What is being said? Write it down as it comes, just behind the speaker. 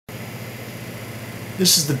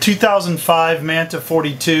This is the 2005 Manta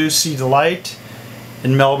 42 Sea Delight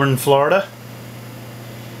in Melbourne, Florida.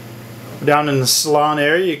 Down in the salon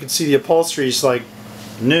area you can see the upholstery is like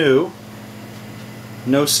new.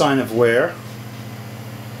 No sign of wear.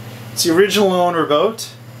 It's the original owner boat.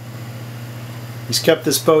 He's kept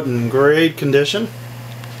this boat in great condition.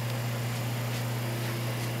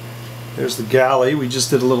 There's the galley. We just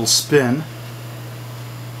did a little spin.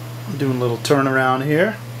 I'm doing a little turnaround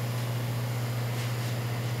here.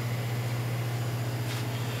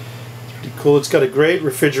 It's pretty cool. It's got a great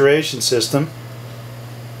refrigeration system.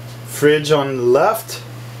 Fridge on the left,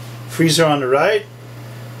 freezer on the right.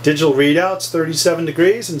 Digital readouts, 37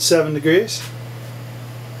 degrees and 7 degrees.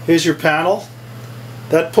 Here's your panel.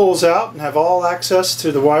 That pulls out and have all access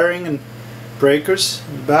to the wiring and breakers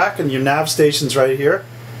in the back, and your nav station's right here.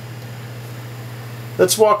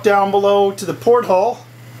 Let's walk down below to the porthole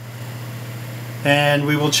and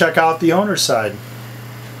we will check out the owner's side.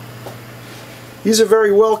 These are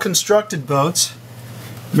very well constructed boats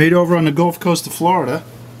made over on the Gulf Coast of Florida.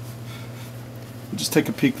 Just take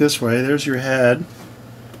a peek this way. There's your head.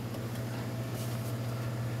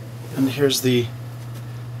 And here's the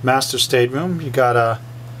master stateroom. You got a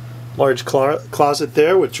large closet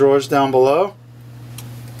there with drawers down below.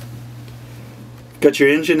 Got your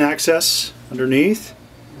engine access underneath.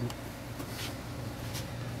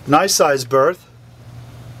 Nice size berth.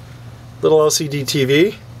 Little LCD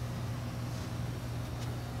TV.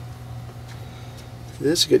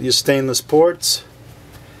 This, you get your stainless ports.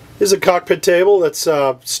 Here's a cockpit table that's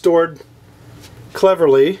stored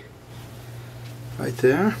cleverly right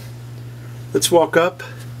there. Let's walk up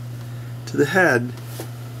to the head.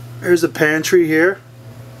 There's a pantry here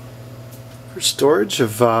for storage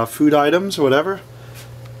of food items or whatever.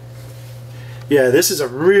 Yeah, this is a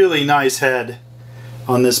really nice head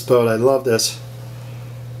on this boat. I love this.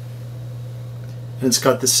 And it's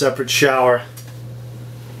got this separate shower.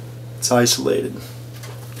 It's isolated.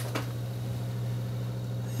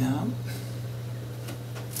 Yeah.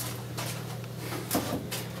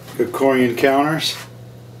 Good Corian counters.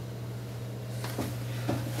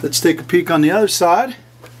 Let's take a peek on the other side.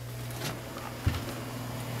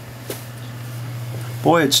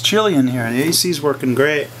 Boy, it's chilly in here. The AC's working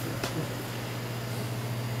great.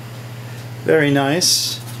 Very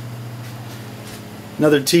nice.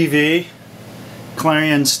 Another TV.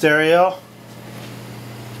 Clarion stereo.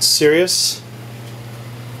 It's Sirius.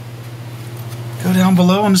 Go down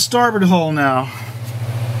below on the starboard hull now.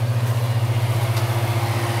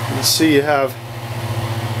 You'll see you have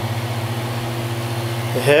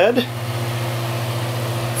the head,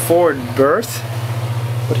 forward berth,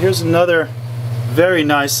 but here's another very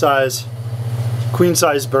nice size, queen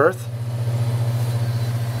size berth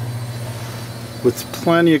with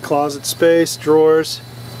plenty of closet space, drawers.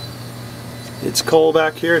 It's cold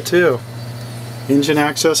back here too. Engine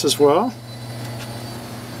access as well.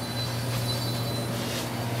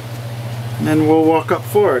 And then we'll walk up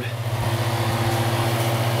forward.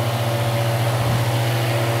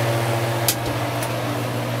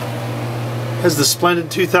 Has the splendid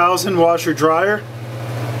 2000 washer dryer.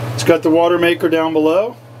 It's got the water maker down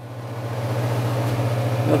below.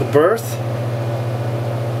 Another berth.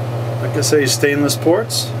 Like I say, stainless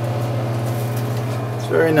ports. It's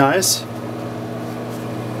very nice.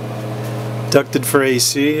 Ducted for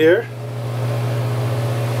AC here.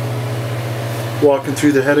 Walking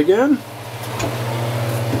through the head again.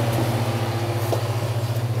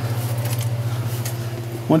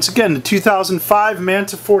 Once again, the 2005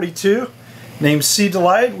 Manta 42, named Sea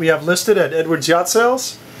Delight, we have listed at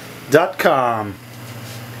edwardsyachtSales.com.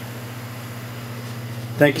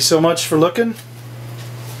 Thank you so much for looking.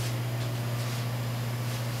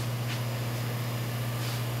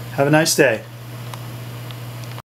 Have a nice day.